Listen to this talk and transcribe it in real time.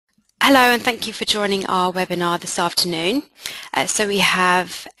Hello and thank you for joining our webinar this afternoon. So we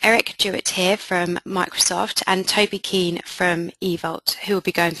have Eric Jewett here from Microsoft and Toby Keane from EVault who will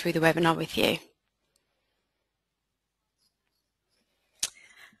be going through the webinar with you.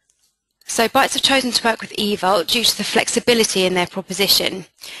 So Bytes have chosen to work with EVault due to the flexibility in their proposition.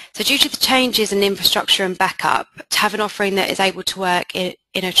 So due to the changes in infrastructure and backup, to have an offering that is able to work in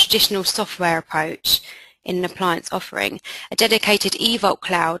a traditional software approach in an appliance offering, a dedicated EVault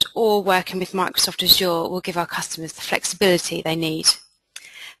cloud or working with Microsoft Azure will give our customers the flexibility they need. So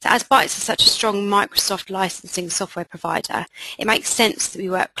as Bytes is such a strong Microsoft licensing software provider, it makes sense that we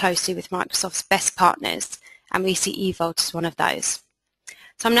work closely with Microsoft's best partners, and we see EVault as one of those.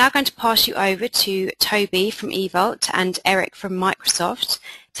 So I'm now going to pass you over to Toby from EVault and Eric from Microsoft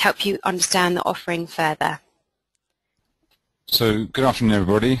to help you understand the offering further. So good afternoon,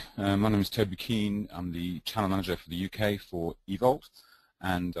 everybody. My name is Toby Keane. I'm the channel manager for the UK for EVault,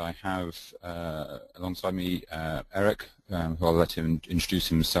 and I have alongside me Eric, who I'll let him introduce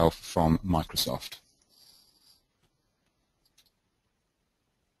himself from Microsoft.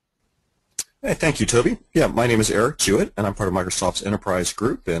 Hey, thank you, Toby. Yeah, my name is Eric Jewett, and I'm part of Microsoft's enterprise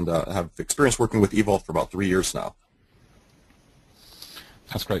group, and have experience working with EVault for about 3 years now.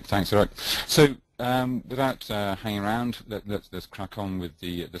 That's great. Thanks, Eric. So without hanging around, let's crack on with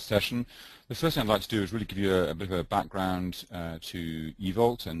the session. The first thing I'd like to do is really give you a bit of a background to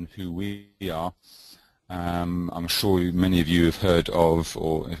EVault and who we are. I'm sure many of you have heard of,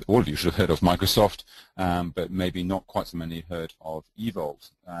 or all of you should have heard of Microsoft, but maybe not quite so many heard of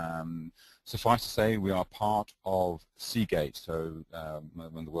EVault. Suffice to say, we are part of Seagate, so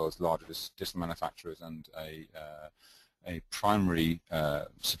one of the world's largest disk manufacturers and a primary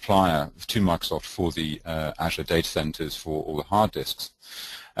supplier to Microsoft for the Azure data centers for all the hard disks.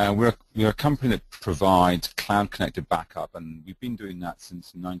 We're a company that provides cloud-connected backup, and we've been doing that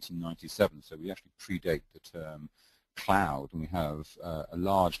since 1997, so we actually predate the term cloud, and we have a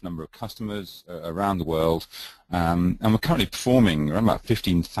large number of customers around the world, and we're currently performing around about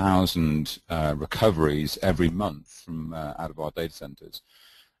 15,000 recoveries every month from out of our data centers.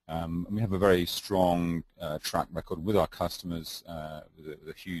 And we have a very strong track record with our customers with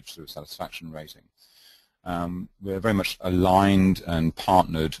a huge sort of satisfaction rating. We're very much aligned and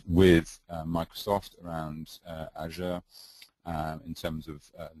partnered with Microsoft around Azure in terms of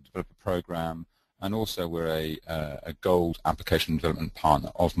the developer program, and also we're a gold application development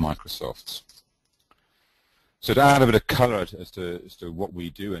partner of Microsoft's. So to add a bit of color as to what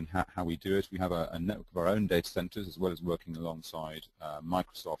we do and how we do it, we have a network of our own data centers as well as working alongside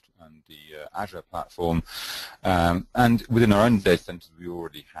Microsoft and the Azure platform. And within our own data centers, we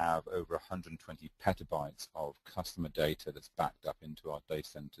already have over 120 petabytes of customer data that's backed up into our data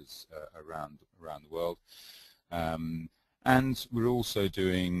centers around the world. And we're also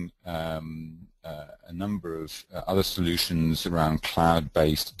doing a number of other solutions around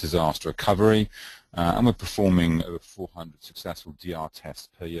cloud-based disaster recovery, and we're performing over 400 successful DR tests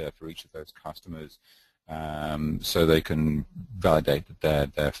per year for each of those customers, so they can validate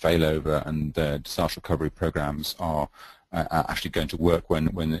that their failover and their disaster recovery programs are actually going to work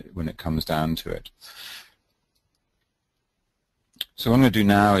when it comes down to it. So what I'm going to do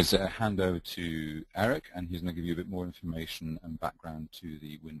now is hand over to Eric, and he's going to give you a bit more information and background to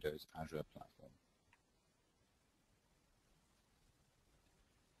the Windows Azure platform.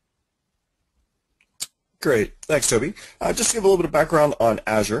 Great. Thanks, Toby. Just to give a little bit of background on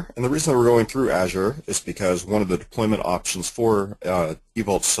Azure, and the reason that we're going through Azure is because one of the deployment options for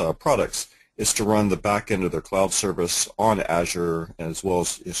EVault's products is to run the back end of their cloud service on Azure, as well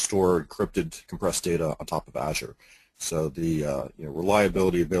as store encrypted compressed data on top of Azure. So the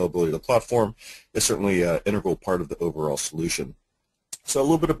reliability, availability of the platform is certainly an integral part of the overall solution. So a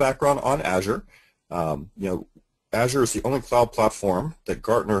little bit of background on Azure. Azure is the only cloud platform that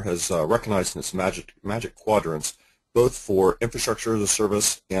Gartner has recognized in its magic quadrants, both for infrastructure as a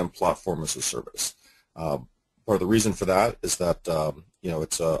service and platform as a service. Part of the reason for that is that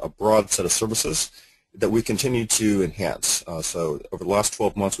it's a broad set of services that we continue to enhance. So over the last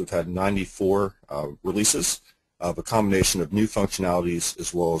 12 months, we've had 94 releases of a combination of new functionalities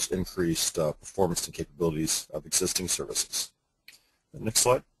as well as increased performance and capabilities of existing services. Next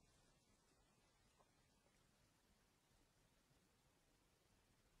slide.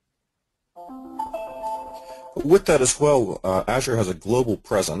 With that as well, Azure has a global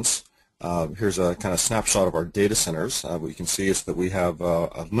presence. Here's a kind of snapshot of our data centers. What you can see is that we have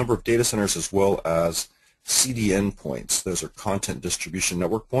a number of data centers as well as CDN points. Those are content distribution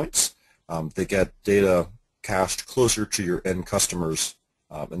network points. They get data cached closer to your end customers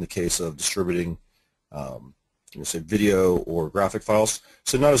in the case of distributing say video or graphic files.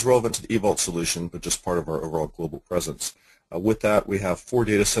 So not as relevant to the EVault solution, but just part of our overall global presence. With that, we have 4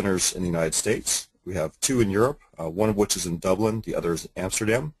 data centers in the United States. We have 2 in Europe, one of which is in Dublin, the other is in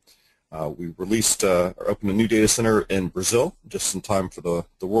Amsterdam. We released or opened a new data center in Brazil just in time for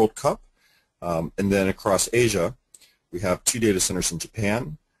the World Cup. And then across Asia, we have 2 data centers in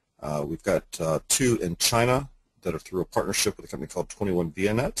Japan. We've got 2 in China that are through a partnership with a company called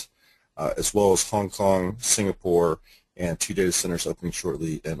 21viaNet, as well as Hong Kong, Singapore, and 2 data centers opening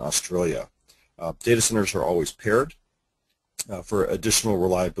shortly in Australia. Data centers are always paired for additional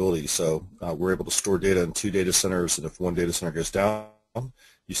reliability. So we're able to store data in 2 data centers, and if one data center goes down,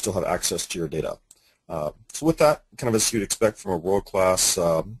 you still have access to your data. So with that, kind of as you'd expect from a world-class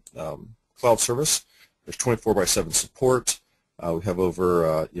cloud service, there's 24/7 support. We have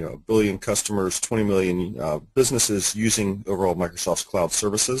over 1 billion customers, 20 million businesses using overall Microsoft's cloud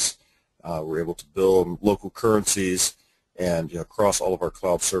services. We're able to bill local currencies, and across all of our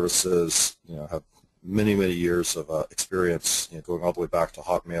cloud services, have many years of experience, going all the way back to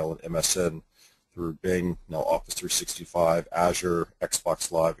Hotmail and MSN, through Bing, Office 365, Azure,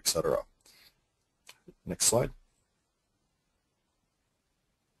 Xbox Live, etc. Next slide.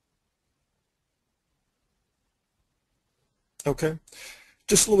 Okay,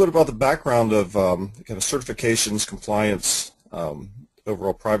 just a little bit about the background of kind of certifications, compliance,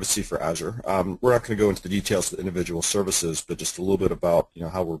 overall privacy for Azure. We're not going to go into the details of the individual services, but just a little bit about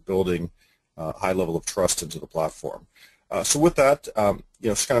how we're building a high level of trust into the platform. So with that,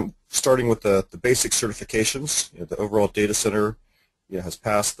 just kind of starting with the basic certifications. The overall data center has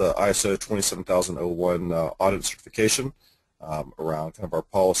passed the ISO 27001 audit certification around kind of our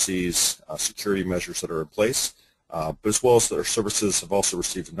policies, security measures that are in place. But as well as our services have also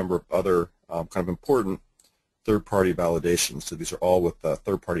received a number of other kind of important third-party validations. So these are all with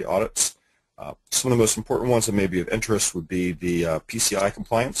third-party audits. Some of the most important ones that may be of interest would be the PCI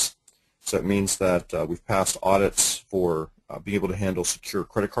compliance. So it means that we've passed audits for being able to handle secure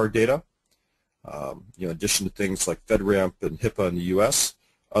credit card data. In addition to things like FedRAMP and HIPAA in the U.S.,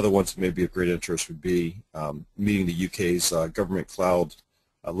 other ones that may be of great interest would be meeting the UK's government cloud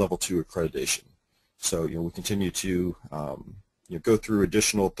level 2 accreditation. So we continue to go through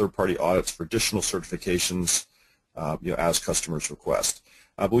additional third-party audits for additional certifications as customers request.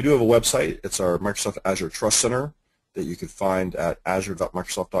 But we do have a website. It's our Microsoft Azure Trust Center that you can find at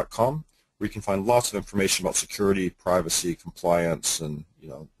azure.microsoft.com, where you can find lots of information about security, privacy, compliance, and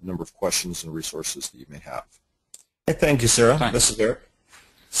a number of questions and resources that you may have. Hey, thank you, Sarah. Thanks. This is Eric.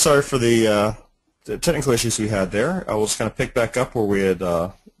 Sorry for the technical issues we had there. I will just kind of pick back up where we had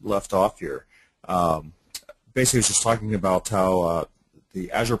left off here. Basically, I was just talking about how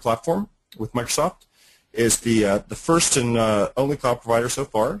the Azure platform with Microsoft is the first and only cloud provider so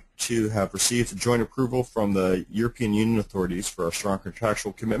far to have received joint approval from the European Union authorities for our strong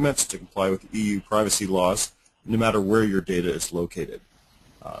contractual commitments to comply with EU privacy laws, no matter where your data is located.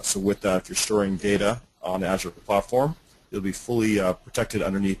 So with that, if you're storing data on the Azure platform, it'll be fully protected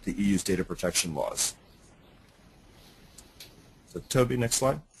underneath the EU's data protection laws. So Toby, next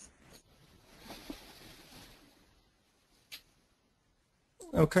slide.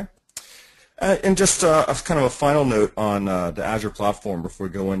 Okay. And just kind of a final note on the Azure platform before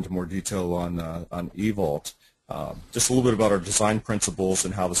we go into more detail on EVault. Just a little bit about our design principles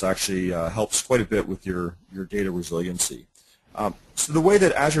and how this actually helps quite a bit with your data resiliency. So the way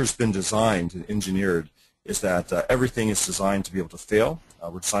that Azure has been designed and engineered is that everything is designed to be able to fail.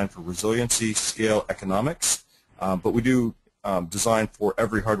 We're designed for resiliency, scale, economics, but we do design for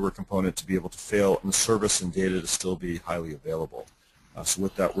every hardware component to be able to fail and the service and data to still be highly available. So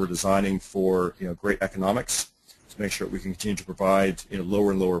with that, we're designing for great economics to make sure that we can continue to provide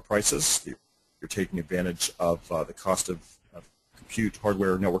lower and lower prices. You're taking advantage of the cost of compute,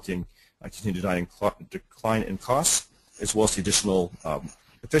 hardware, networking, continue to decline in costs, as well as the additional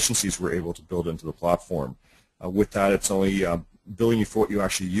efficiencies we're able to build into the platform. With that, it's only billing you for what you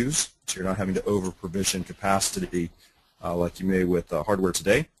actually use, so you're not having to over-provision capacity like you may with hardware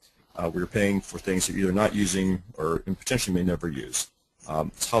today. We're paying for things that you're either not using or potentially may never use.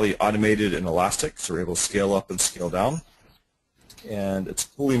 It's highly automated and elastic, so we're able to scale up and scale down. And it's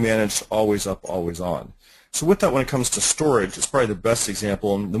fully managed, always up, always on. So with that, when it comes to storage, it's probably the best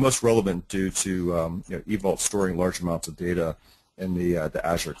example and the most relevant due to EVault storing large amounts of data in the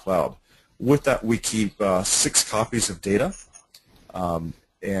Azure cloud. With that, we keep 6 copies of data. And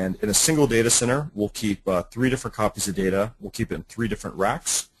in a single data center, we'll keep 3 different copies of data. We'll keep it in 3 different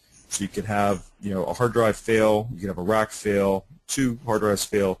racks. So you could have a hard drive fail, you can have a rack fail, 2 hard drives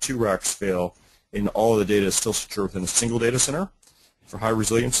fail, 2 racks fail, and all of the data is still secure within a single data center for high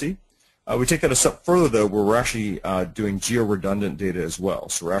resiliency. We take that a step further, though, where we're actually doing geo-redundant data as well.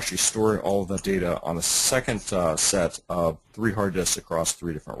 So we're actually storing all of that data on a second set of 3 hard disks across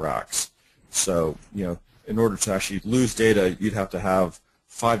 3 different racks. So, in order to actually lose data, you'd have to have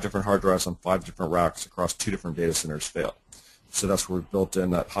 5 different hard drives on 5 different racks across 2 different data centers fail. So that's where we've built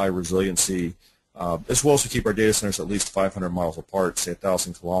in that high resiliency, as well as to keep our data centers at least 500 miles apart, say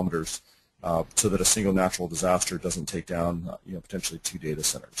 1,000 kilometers, so that a single natural disaster doesn't take down, potentially 2 data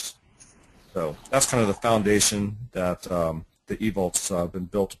centers. So that's kind of the foundation that the EVault's been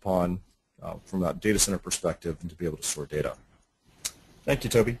built upon from that data center perspective and to be able to store data. Thank you,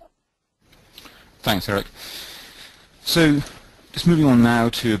 Toby. Thanks, Eric. So just moving on now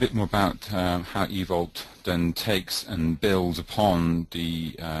to a bit more about how EVault then takes and builds upon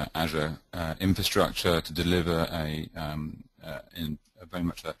the Azure infrastructure to deliver very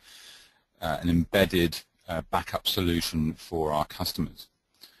much an embedded backup solution for our customers.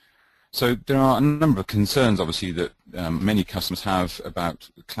 So there are a number of concerns, obviously, that many customers have about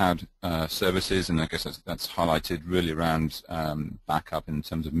cloud services, and I guess that's highlighted really around backup in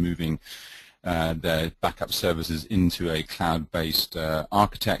terms of moving their backup services into a cloud-based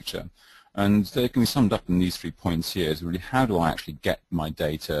architecture. And they can be summed up in these 3 points here. Is really, how do I actually get my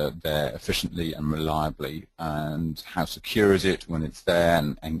data there efficiently and reliably, and how secure is it when it's there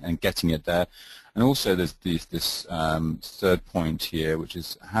and getting it there? And also there's this third point here, which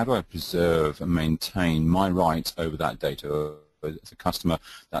is, how do I preserve and maintain my rights over that data? As a customer,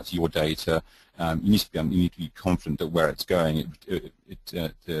 that's your data. You need to be confident that where it's going,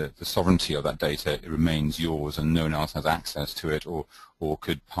 the sovereignty of that data, it remains yours, and no one else has access to it, or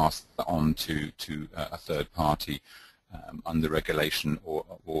could pass that on to a third party under regulation or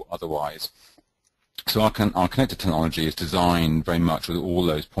otherwise. So our connected technology is designed very much with all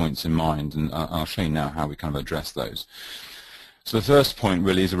those points in mind, and I'll show you now how we kind of address those. So the first point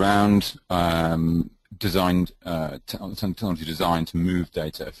really is around technology designed to move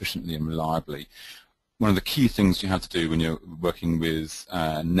data efficiently and reliably. One of the key things you have to do when you're working with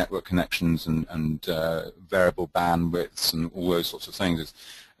network connections and variable bandwidths and all those sorts of things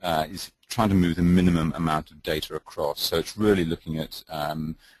is trying to move the minimum amount of data across. So it's really looking at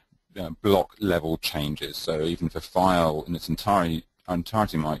block level changes. So even if a file in its entirety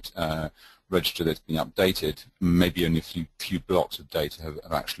might register that it's been updated, maybe only a few blocks of data have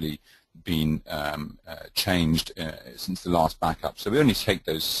actually been changed since the last backup. So we only take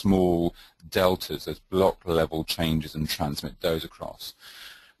those small deltas, those block level changes, and transmit those across.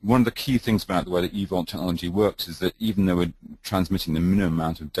 One of the key things about the way that EVault technology works is that even though we're transmitting the minimum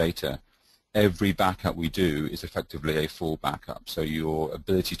amount of data, every backup we do is effectively a full backup. So your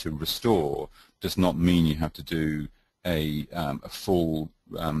ability to restore does not mean you have to do a full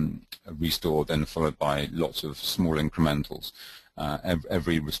restore then followed by lots of small incrementals.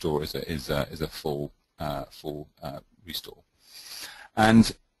 Every restore is a full restore.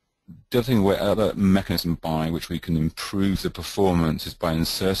 And the other mechanism by which we can improve the performance is by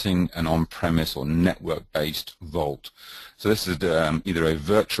inserting an on-premise or network-based vault. So this is either a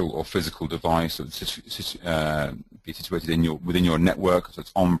virtual or physical device that would be situated within your network, so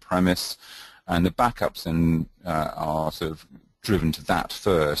it's on-premise, and the backups then are sort of driven to that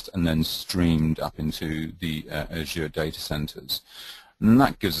first and then streamed up into the Azure data centers. And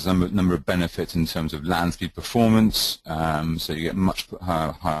that gives us a number of benefits in terms of land speed performance, so you get much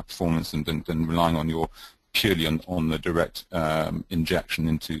higher performance than relying on purely on the direct injection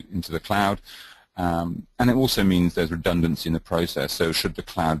into the cloud. And it also means there's redundancy in the process. So should the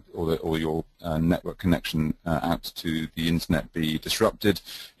cloud or your network connection out to the internet be disrupted,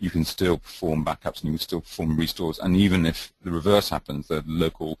 you can still perform backups and you can still perform restores. And even if the reverse happens, the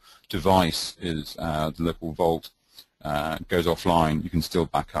local device the local vault goes offline, you can still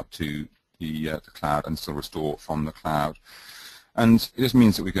back up to the cloud and still restore from the cloud. And this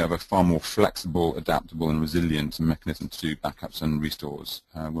means that we can have a far more flexible, adaptable, and resilient mechanism to do backups and restores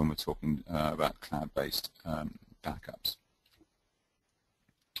when we're talking about cloud-based backups.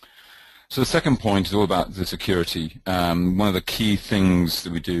 So the second point is all about the security. One of the key things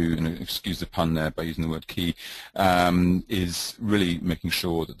that we do, and excuse the pun there by using the word key, is really making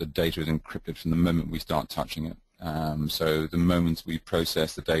sure that the data is encrypted from the moment we start touching it. So the moment we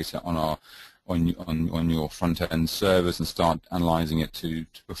process the data on your front-end servers and start analyzing it to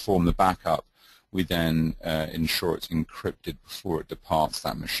perform the backup, we then ensure it's encrypted before it departs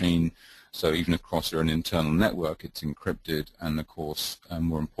that machine. So even across your own internal network, it's encrypted, and of course,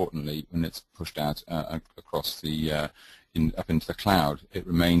 more importantly, when it's pushed out across the up into the cloud, it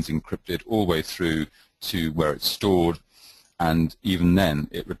remains encrypted all the way through to where it's stored, and even then,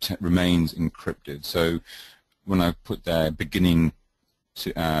 it remains encrypted. So when I put there beginning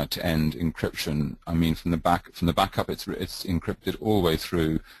to end encryption. I mean, from the backup, it's encrypted all the way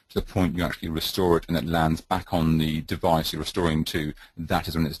through to the point you actually restore it, and it lands back on the device you're restoring to. That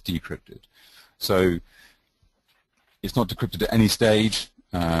is when it's decrypted. So it's not decrypted at any stage,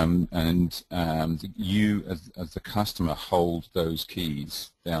 you as the customer hold those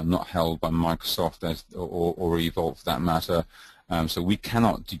keys. They are not held by Microsoft or EVault for that matter. So we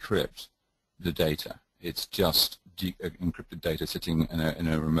cannot decrypt the data. It's just encrypted data sitting in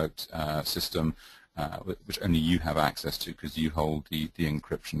a remote system, which only you have access to because you hold the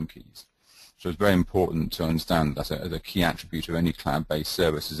encryption keys. So it's very important to understand that as a key attribute of any cloud-based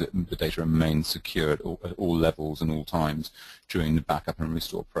service is that the data remains secure at all levels and all times during the backup and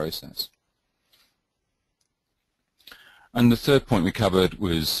restore process. And the third point we covered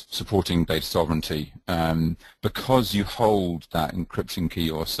was supporting data sovereignty. Because you hold that encryption key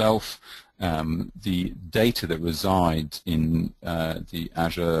yourself, the data that resides in the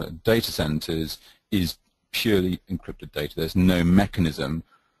Azure data centers is purely encrypted data. There's no mechanism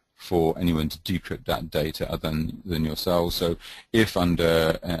for anyone to decrypt that data other than yourselves. So if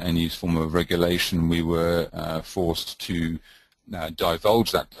under any form of regulation we were forced to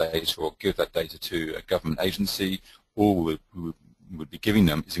divulge that data or give that data to a government agency, all we would be giving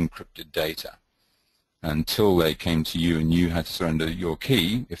them is encrypted data. Until they came to you and you had to surrender your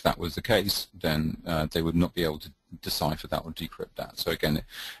key, if that was the case, then they would not be able to decipher that or decrypt that. So again, it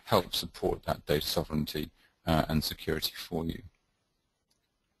helps support that data sovereignty and security for you.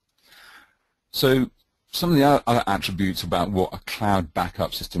 So some of the other attributes about what a cloud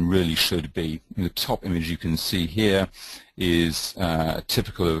backup system really should be. In the top image you can see here is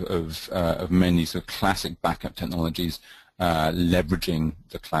typical of many sort of classic backup technologies leveraging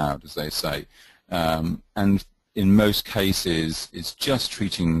the cloud, as they say. And in most cases, it's just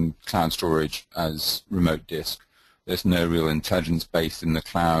treating cloud storage as remote disk. There's no real intelligence based in the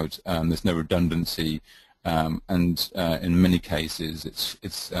cloud. There's no redundancy. And in many cases, it's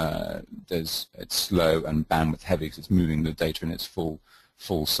slow and bandwidth heavy because it's moving the data in its full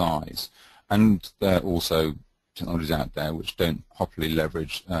size. And there are also technologies out there which don't properly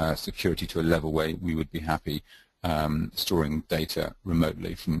leverage security to a level where we would be happy storing data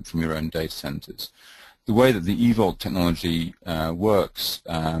remotely from your own data centers. The way that the EVault technology works,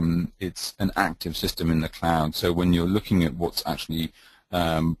 it's an active system in the cloud. So when you're looking at what's actually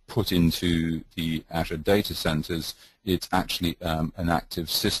put into the Azure data centers, it's actually an active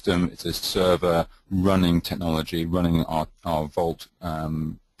system. It's a server running technology, running our Vault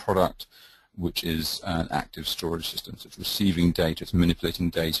product, which is an active storage system. So it's receiving data, it's manipulating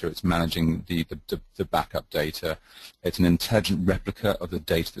data, it's managing the backup data. It's an intelligent replica of the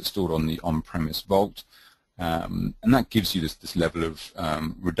data that's stored on the on-premise Vault. And that gives you this level of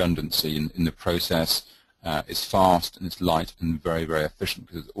redundancy in the process. It's fast and it's light and very, very efficient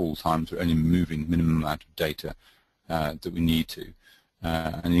because at all times we're only moving the minimum amount of data that we need to.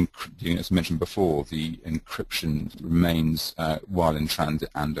 And as mentioned before, the encryption remains while in transit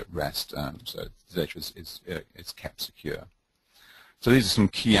and at rest, so the data is kept secure. So these are some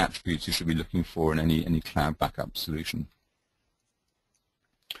key attributes you should be looking for in any cloud backup solution.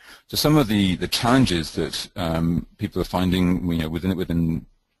 So some of the challenges that people are finding, within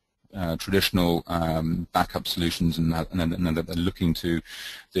traditional backup solutions, and that they're looking to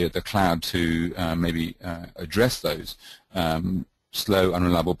the cloud to maybe address those. Slow,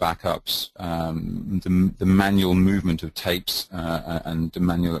 unreliable backups, the manual movement of tapes and the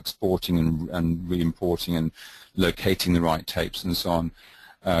manual exporting and re-importing and locating the right tapes and so on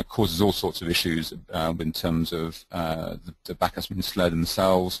causes all sorts of issues in terms of the backups being slow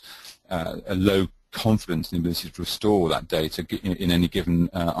themselves, a low confidence in the ability to restore that data in any given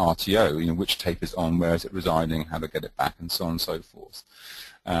RTO, which tape is on, where is it residing, how to get it back, and so on and so forth.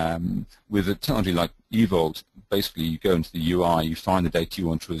 With a technology like EVault, basically you go into the UI, you find the data you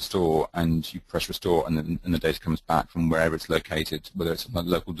want to restore, and you press restore, and the data comes back from wherever it's located, whether it's on a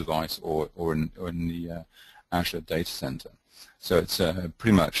local device or in the Azure data center. So it's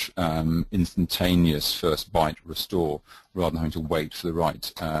pretty much instantaneous first byte restore, rather than having to wait for the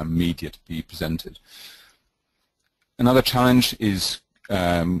right media to be presented. Another challenge is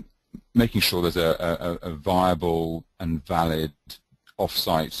making sure there's a viable and valid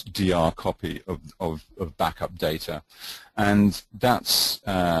off-site DR copy of backup data, and that's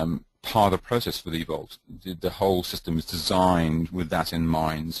part of the process for the EVault. The whole system is designed with that in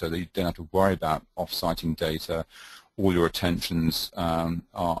mind, so that you don't have to worry about off-siting data. All your attentions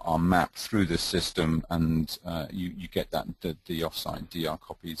are mapped through this system, and you get the off-site DR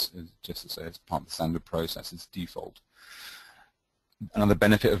copies, just to say, as part of the standard process. It's default. Another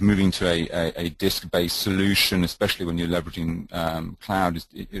benefit of moving to a disk-based solution, especially when you're leveraging cloud,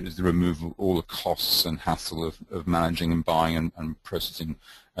 is the removal of all the costs and hassle of managing and buying and processing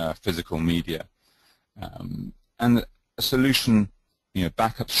physical media. And a solution,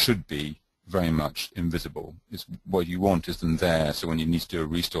 backups should be very much invisible. What you want is them there, so when you need to do a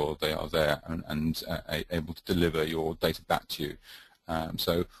restore, they are there and able to deliver your data back to you.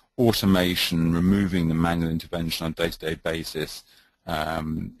 So automation, removing the manual intervention on a day-to-day basis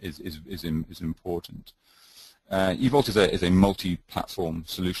is important. EVault is a multi-platform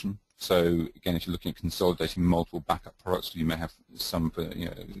solution. So again, if you're looking at consolidating multiple backup products, you may have some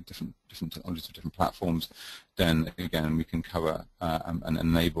different technologies for different platforms. Then again, we can cover and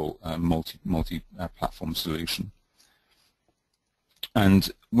enable a multi-platform solution.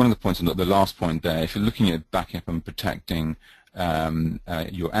 And one of the points, the last point there, if you're looking at backup and protecting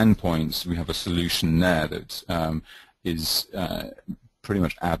your endpoints, we have a solution there that is pretty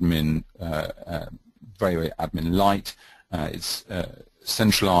much admin, very admin light. It's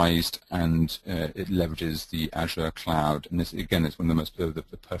centralized, and it leverages the Azure cloud. And this, again, is one of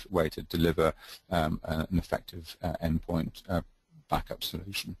the perfect way to deliver an effective endpoint backup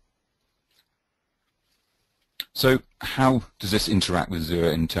solution. So how does this interact with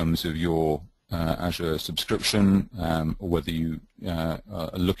Azure in terms of your Azure subscription, or whether you are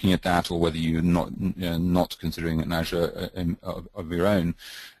looking at that, or whether you're not considering an Azure of your own?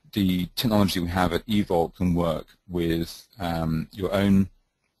 The technology we have at EVault can work with your own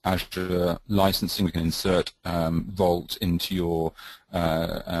Azure licensing. We can insert Vault into your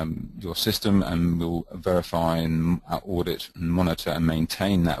system, and we'll verify and audit and monitor and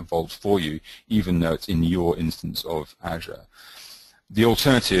maintain that Vault for you, even though it's in your instance of Azure. The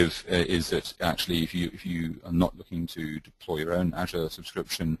alternative is that actually, if you are not looking to deploy your own Azure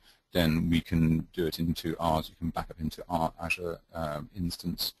subscription, then we can do it into ours. You can back up into our Azure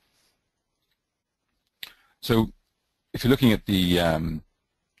instance. So, if you're looking at the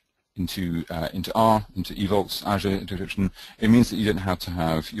into EVault's Azure introduction, it means that you don't have to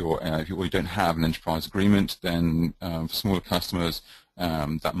have if you don't have an enterprise agreement. Then for smaller customers,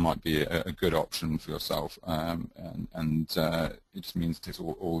 that might be a good option for yourself, and it just means it takes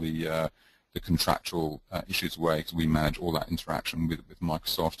all the contractual issues away, because we manage all that interaction with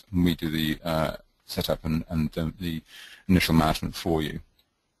Microsoft, and we do the setup and the initial management for you.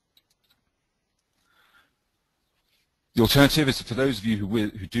 The alternative is for those of you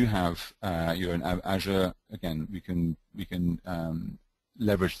who do have your own Azure. Again, we can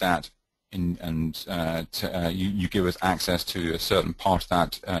leverage that you give us access to a certain part of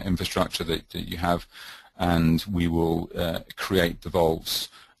that infrastructure that you have, and we will create the vaults,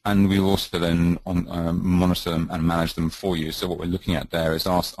 and we will also then monitor them and manage them for you. So what we're looking at there is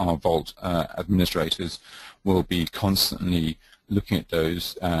our Vault administrators will be constantly looking at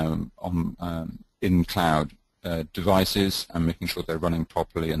those in cloud devices and making sure they're running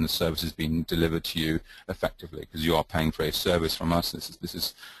properly and the service is being delivered to you effectively, because you are paying for a service from us. This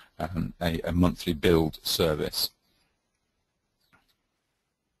is a monthly billed service.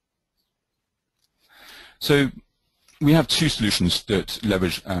 So we have two solutions that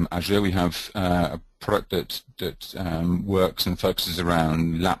leverage Azure. We have a product that works and focuses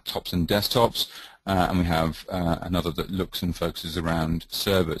around laptops and desktops, and we have another that looks and focuses around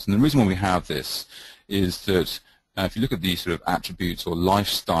servers. And the reason why we have this is that if you look at the sort of attributes or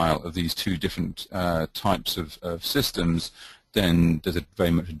lifestyle of these two different types of systems, then there's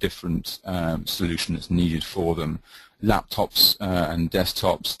very much a different solution that's needed for them. Laptops and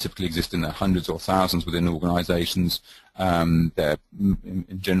desktops typically exist in their hundreds or thousands within organizations.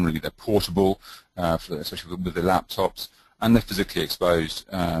 Generally they're portable, especially with the laptops, and they're physically exposed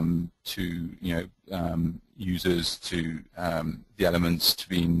to users, to the elements, to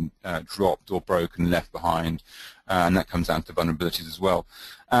being dropped or broken, left behind, and that comes down to vulnerabilities as well.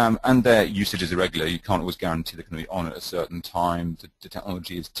 And their usage is irregular. You can't always guarantee they're going to be on at a certain time. The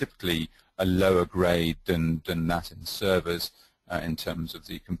technology is typically a lower grade than that in servers in terms of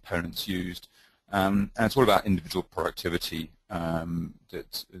the components used. And it's all about individual productivity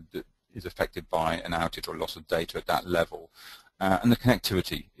that is affected by an outage or loss of data at that level. And the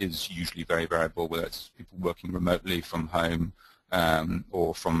connectivity is usually very variable, whether it's people working remotely from home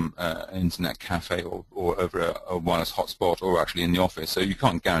or from an internet cafe or over a wireless hotspot, or actually in the office. So you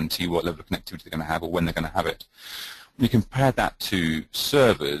can't guarantee what level of connectivity they're going to have or when they're going to have it. When you compare that to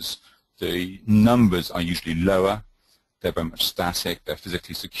servers, the numbers are usually lower. They're very much static. They're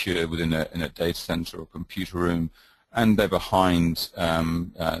physically secure within a data center or computer room, and they're behind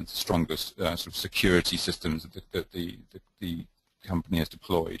the strongest sort of security systems that the company has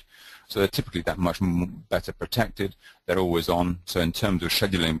deployed. So they're typically that much better protected. They're always on. So in terms of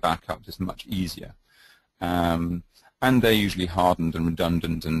scheduling backup, it's much easier. And they're usually hardened and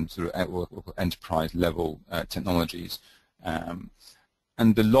redundant and sort of enterprise-level technologies.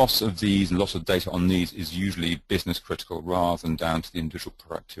 And the loss of these and loss of data on these is usually business critical rather than down to the individual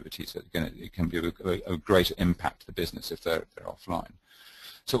productivity. So again, it can be a greater impact to the business if they're offline.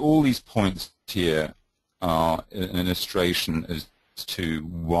 So all these points here are an illustration as to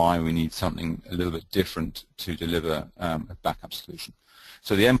why we need something a little bit different to deliver a backup solution.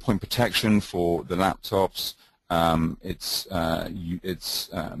 So the endpoint protection for the laptops, it's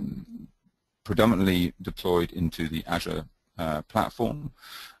predominantly deployed into the Azure platform,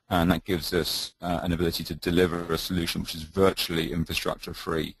 and that gives us an ability to deliver a solution which is virtually infrastructure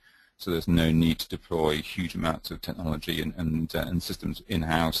free. So there's no need to deploy huge amounts of technology and systems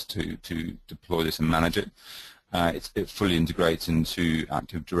in-house to deploy this and manage it. It fully integrates into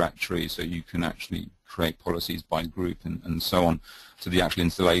Active Directory, so you can actually create policies by group and so on. So the actual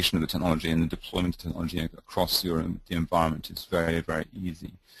installation of the technology and the deployment of technology across the environment is very, very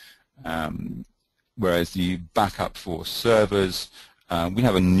easy. Whereas the backup for servers, we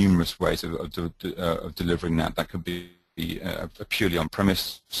have numerous ways of delivering that. That could be a purely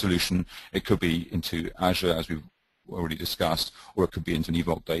on-premise solution. It could be into Azure, as we've already discussed, or it could be into an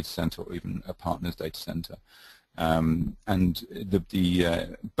EVault data center or even a partner's data center. And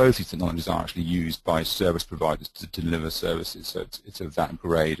both these technologies are actually used by service providers to deliver services, so it's of that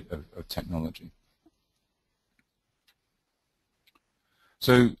grade of technology.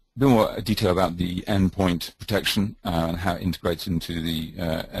 So a bit more detail about the endpoint protection and how it integrates into the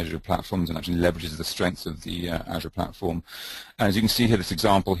Azure platforms and actually leverages the strengths of the Azure platform. As you can see here, this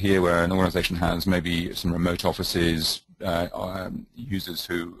example here where an organization has maybe some remote offices, users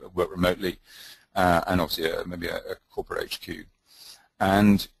who work remotely, and obviously maybe a corporate HQ.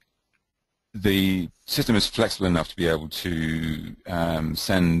 And the system is flexible enough to be able to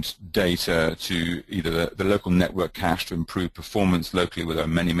send data to either the local network cache to improve performance locally where there are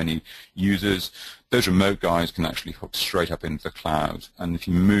many, many users. Those remote guys can actually hook straight up into the cloud. And if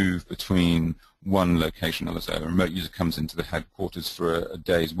you move between one location, let's say a remote user comes into the headquarters for a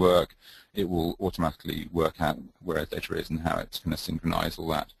day's work, it will automatically work out where data is and how it's going to synchronize all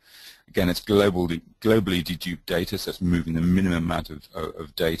that. Again, it's globally deduped data, so it's moving the minimum amount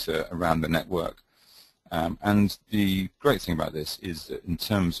of data around the network. And the great thing about this is that in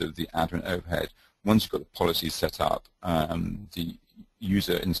terms of the admin overhead, once you've got the policies set up, the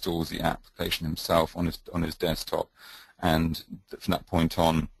user installs the application himself on his desktop, and from that point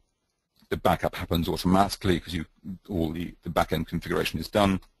on, the backup happens automatically because all the back-end configuration is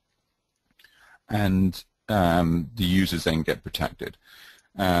done, and the users then get protected.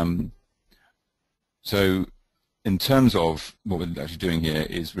 So in terms of what we're actually doing here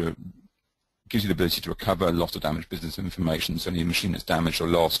is gives you the ability to recover lost or damaged business information. So any machine that's damaged or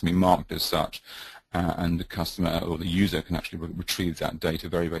lost can be marked as such, and the customer or the user can actually retrieve that data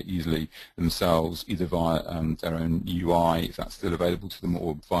very, very easily themselves, either via their own UI, if that's still available to them,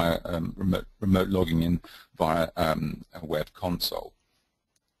 or via remote logging in via a web console.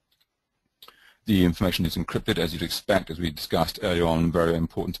 The information is encrypted, as you'd expect, as we discussed earlier on. Very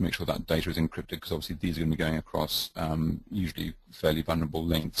important to make sure that data is encrypted, because obviously these are going to be going across usually fairly vulnerable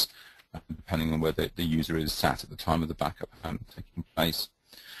links, depending on where the user is sat at the time of the backup taking place.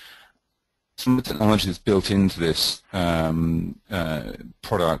 Some of the technology that's built into this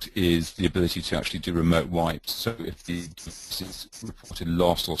product is the ability to actually do remote wipes. So if the device is reported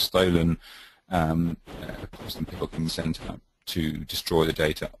lost or stolen, some people can be sent out to destroy the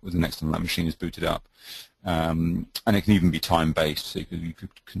data with the next time that machine is booted up. And it can even be time-based, so you could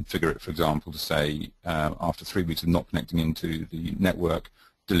configure it, for example, to say, after 3 weeks of not connecting into the network,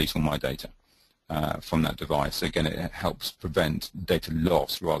 delete all my data from that device. So again, it helps prevent data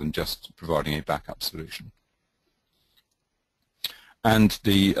loss rather than just providing a backup solution. And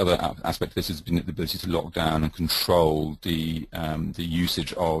the other aspect of this has been the ability to lock down and control the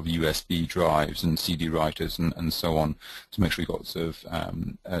usage of USB drives and CD writers and so on, to make sure you've got sort of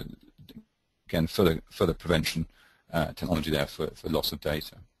again further prevention technology there for loss of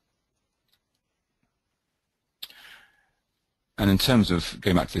data. And in terms of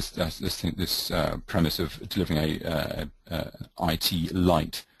going back to this premise of delivering a IT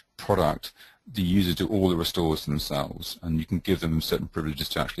light product, the users do all the restores themselves, and you can give them certain privileges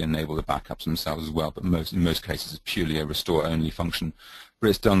to actually enable the backups themselves as well. But in most cases, it's purely a restore-only function.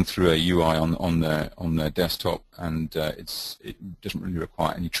 But it's done through a UI on their desktop, and it doesn't really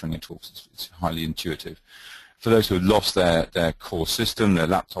require any training at all. It's highly intuitive. For those who have lost their core system, their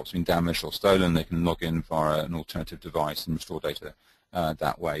laptop's been damaged or stolen, they can log in via an alternative device and restore data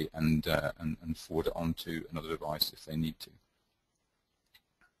that way and forward it onto another device if they need to.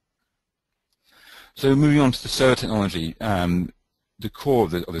 So moving on to the server technology, the core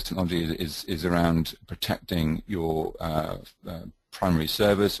of this technology is around protecting your primary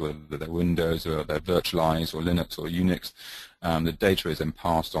servers, whether they're Windows or they're virtualized or Linux or Unix. The data is then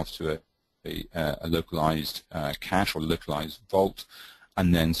passed off to a localized cache or localized vault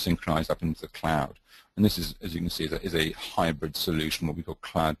and then synchronized up into the cloud. And this is, as you can see, is a hybrid solution, what we call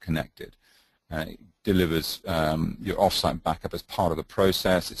cloud connected. It delivers your offsite backup as part of the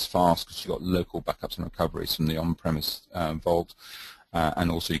process. It's fast because you've got local backups and recoveries from the on-premise vault. And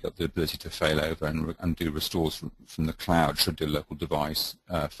also you've got the ability to fail over and do restores from the cloud should your local device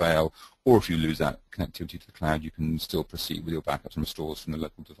fail, or if you lose that connectivity to the cloud, you can still proceed with your backups and restores from the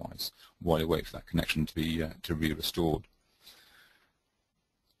local device while you wait for that connection to be re-restored.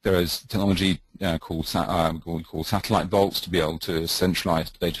 There is technology called satellite vaults to be able to centralize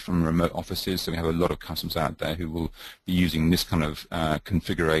data from remote offices. So we have a lot of customers out there who will be using this kind of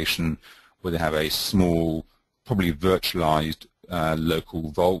configuration where they have a small, probably virtualized local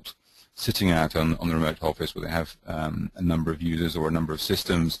vault sitting out on the remote office where they have a number of users or a number of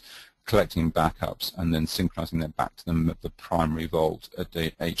systems collecting backups and then synchronizing that back to them at the primary vault at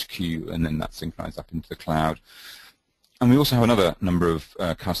the HQ, and then that's synchronized up into the cloud. And we also have another number of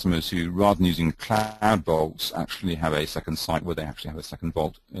customers who, rather than using cloud vaults, actually have a second site where they actually have a second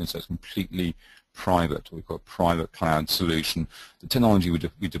vault, and so it's completely private, what we call a private cloud solution. The technology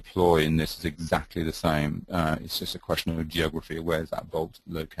we deploy in this is exactly the same. It's just a question of geography, where is that vault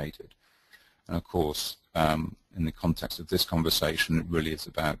located? And of course, in the context of this conversation, it really is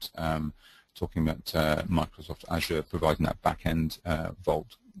about talking about Microsoft Azure providing that back-end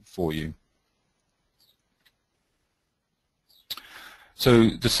vault for you. So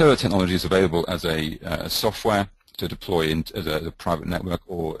the server technology is available as a software to deploy as a private network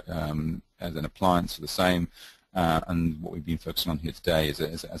or as an appliance for the same. And what we've been focusing on here today is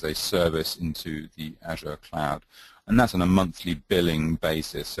as a service into the Azure cloud. And that's on a monthly billing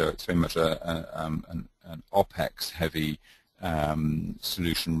basis. So it's very much an OPEX-heavy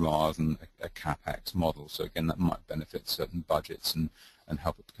solution rather than a CAPEX model. So again, that might benefit certain budgets and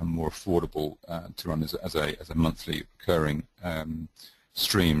help it become more affordable to run as a monthly recurring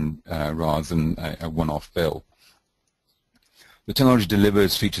stream rather than a one-off bill. The technology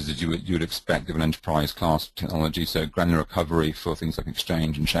delivers features that you would expect of an enterprise class technology, so granular recovery for things like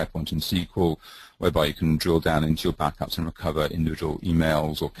Exchange and SharePoint and SQL, whereby you can drill down into your backups and recover individual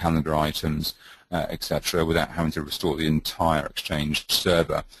emails or calendar items, etc., without having to restore the entire Exchange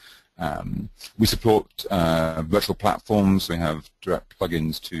server. We support virtual platforms. We have direct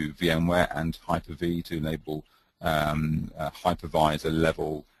plugins to VMware and Hyper-V to enable hypervisor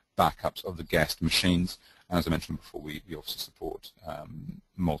level backups of the guest machines. And as I mentioned before, we also support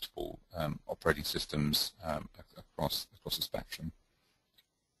multiple operating systems across the spectrum.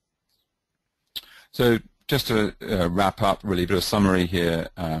 So just to wrap up, really a bit of a summary here,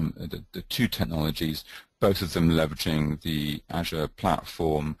 the two technologies, both of them leveraging the Azure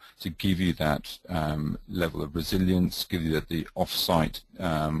platform to give you that level of resilience, give you the off-site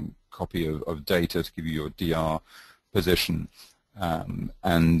copy of data, to give you your DR position,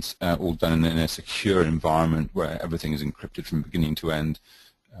 and all done in a secure environment where everything is encrypted from beginning to end.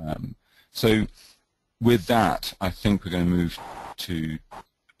 So with that, I think we're going to move to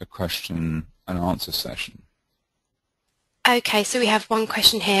a question and answer session. Okay, so we have one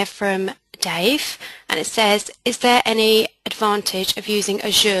question here from Dave, and it says, is there any advantage of using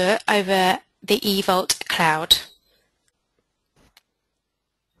Azure over the EVault cloud?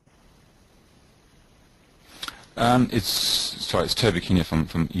 It's Toby Keener from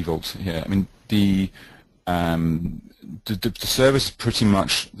EVault here. I mean, the service is pretty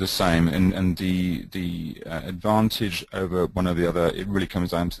much the same, and the advantage over one or the other, it really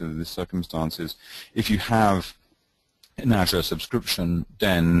comes down to the circumstances. If you have an Azure subscription,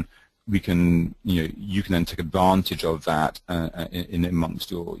 then you can then take advantage of that in amongst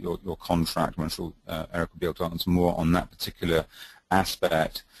your contract. I'm sure Eric will be able to answer more on that particular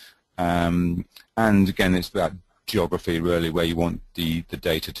aspect. And again, it's about geography, really, where you want the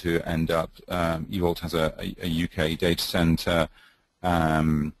data to end up. EVault has a UK data center,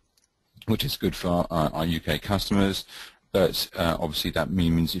 which is good for our UK customers. But obviously that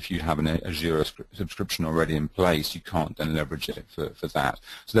means if you have an Azure subscription already in place, you can't then leverage it for that.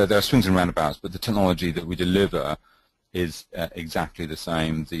 So there are swings and roundabouts, but the technology that we deliver is exactly the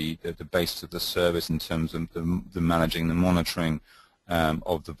same. The basis of the service in terms of the managing, the monitoring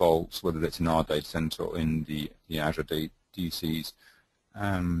of the vaults, whether it's in our data center or in the Azure DCs,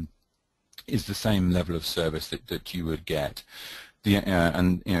 is the same level of service that you would get.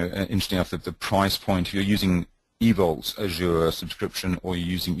 And interestingly enough, the price point, if you're using EVault's Azure subscription or you're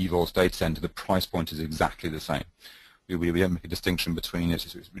using EVault's data center, the price point is exactly the same. We don't make a distinction between it.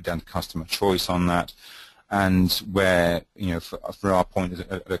 It's down to customer choice on that. And where, for our point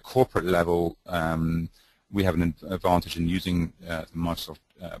at a corporate level, we have an advantage in using the Microsoft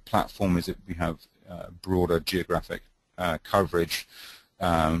platform is that we have broader geographic coverage,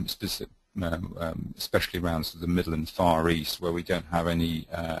 especially around the Middle and Far East, where we don't have any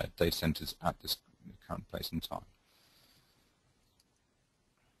data centers at this current place in time.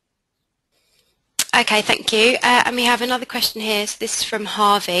 Okay, thank you. And we have another question here. So this is from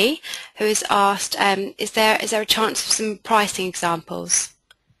Harvey, who has asked, is there a chance of some pricing examples?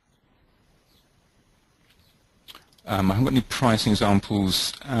 I haven't got any pricing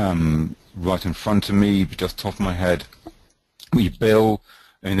examples right in front of me, but just top of my head, we bill.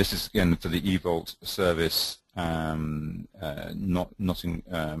 I mean, this is again for the EVault service, not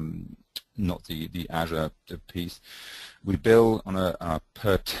the Azure piece. We bill on a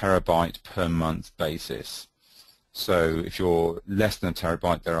per terabyte per month basis. So if you're less than a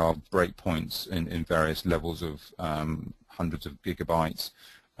terabyte, there are breakpoints in various levels of hundreds of gigabytes.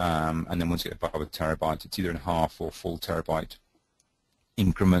 And then once you get above a terabyte, it's either in half or full terabyte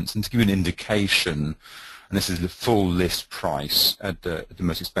increments. And to give you an indication, and this is the full list price at the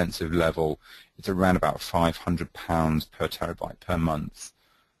most expensive level, it's around about £500 per terabyte per month.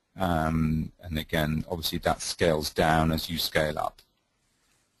 And again, obviously that scales down as you scale up.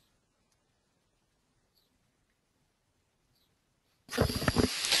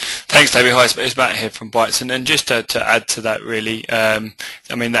 Thanks, Toby. Hi, it's Matt here from Bytes, and just to add to that, really, I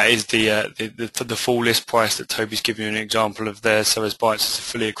mean that is the full list price that Toby's given you an example of there. So as Bytes is a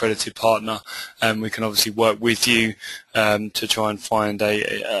fully accredited partner, we can obviously work with you to try and find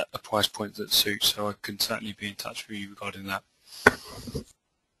a price point that suits. So I can certainly be in touch with you regarding that.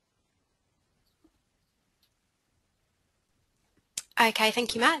 Okay,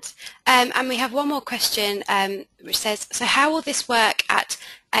 thank you, Matt. And we have one more question which says, so how will this work at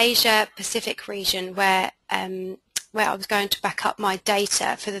Asia Pacific region where I was going to back up my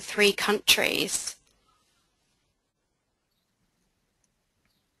data for the 3 countries?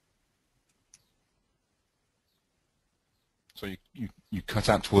 So you cut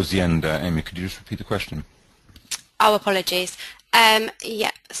out towards the end, Amy. Could you just repeat the question? Oh, apologies.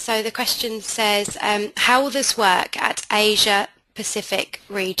 Yeah, so the question says, how will this work at Asia Pacific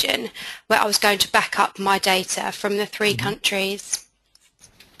region where I was going to back up my data from the 3 countries?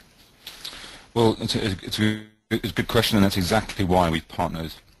 Well, it's a good question, and that's exactly why we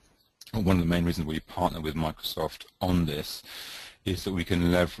partnered. One of the main reasons we partner with Microsoft on this is that we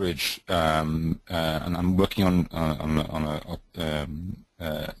can leverage, and I'm working on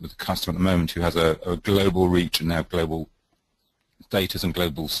with a customer at the moment who has a global reach and now global data and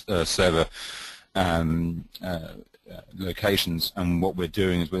global server locations, and what we're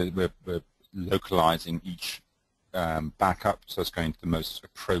doing is we're localizing each backup, so it's going to the most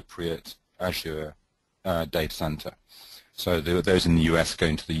appropriate Azure data center. So those in the US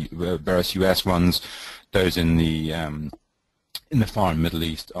going to the various US ones. Those in the Far and Middle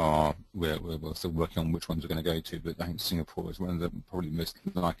East are we're still working on which ones we're going to go to, but I think Singapore is one of the probably most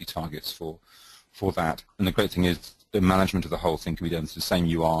likely targets for that. And the great thing is the management of the whole thing can be done through the same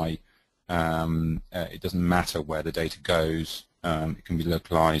UI. It doesn't matter where the data goes. It can be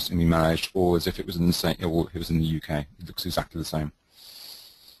localized and be managed, or as if it was in the same, or if it was in the UK. It looks exactly the same.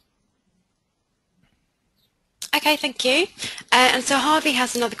 Okay, thank you. And so Harvey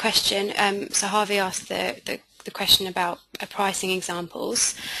has another question. So Harvey asked the question about pricing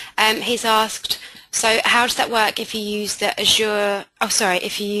examples. He's asked, so how does that work if you use the Azure? Oh, sorry,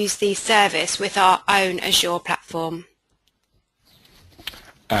 if you use the service with our own Azure platform?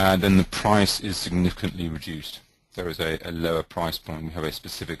 Then the price is significantly reduced. There is a lower price point. We have a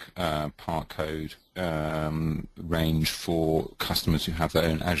specific part code range for customers who have their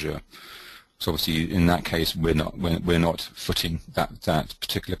own Azure. So obviously, in that case, we're not footing that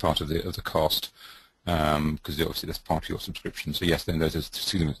particular part of the cost because obviously that's part of your subscription. So yes, then there's a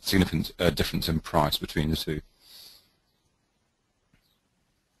significant difference in price between the two.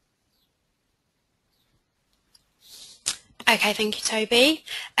 Okay, thank you, Toby.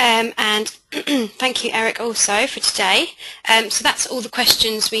 And thank you, Eric, also for today. So that's all the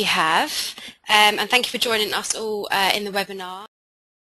questions we have. And thank you for joining us all in the webinar.